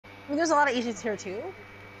mean, there's a lot of Asians here too,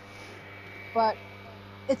 but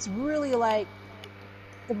it's really like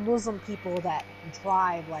the Muslim people that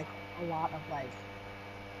drive like a lot of like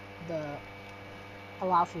the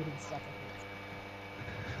halal food and stuff.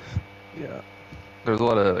 I think. Yeah. There's a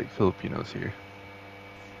lot of like Filipinos here.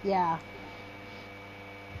 Yeah.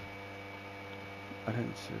 I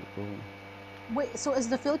didn't see it. Oh. Wait, so is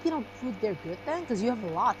the Filipino food there good then? Because you have a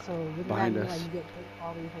lot, so wouldn't Behind that mean us. like you get good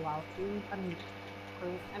quality halal food? I mean,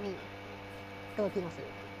 Filipino food.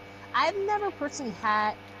 I've never personally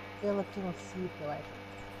had Filipino food though. I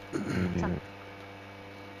think.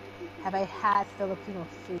 Have I had Filipino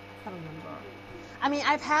food? I don't remember. I mean,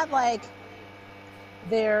 I've had like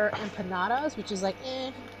their empanadas, which is like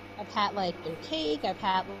I've had like their cake. I've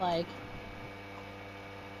had like.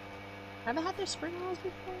 Have I had their spring rolls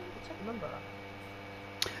before? I can't remember.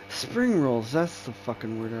 Spring rolls, that's the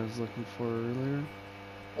fucking word I was looking for earlier.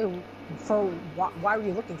 For why were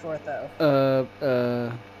you looking for it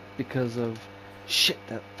though? Because of shit,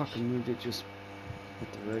 that fucking moved it just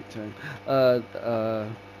at the right time.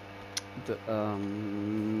 The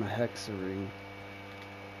hexaring.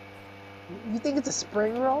 You think it's a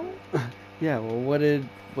spring roll? Yeah, well, what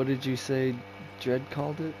did you say Dredd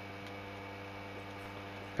called it?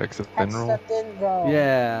 Hexathin roll? Hexathin roll.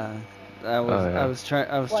 Yeah. Yeah. I was trying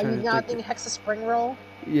you to not think think hexa spring roll?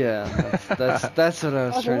 Yeah, that's what I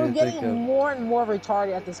was trying We're to think getting of. more and more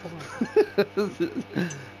retarded at this point.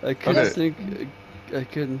 I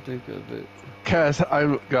couldn't think of it. Cass,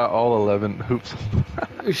 I got all 11 hoops.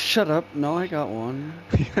 Shut up. No, I got one.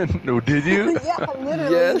 No, did you? Yeah,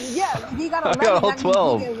 literally. Yes. Yeah, he got 11. I got all that means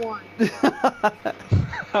 12. you get one.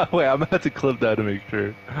 Wait, I'm gonna have to clip that to make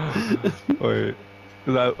sure. Wait.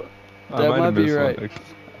 I That might be missed one, right.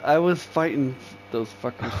 I was fighting those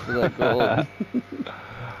fuckers for that gold.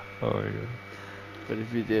 Oh my god. But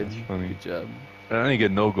if you did, That's funny. good job. I didn't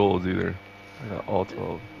get no golds either. I got all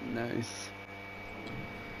 12. Nice.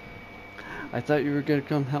 I thought you were gonna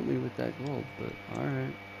come help me with that gold, but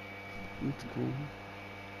alright. That's cool.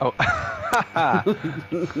 Oh.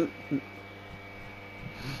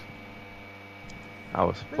 I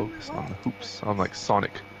was focused on the hoops. I'm like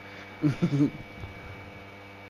Sonic.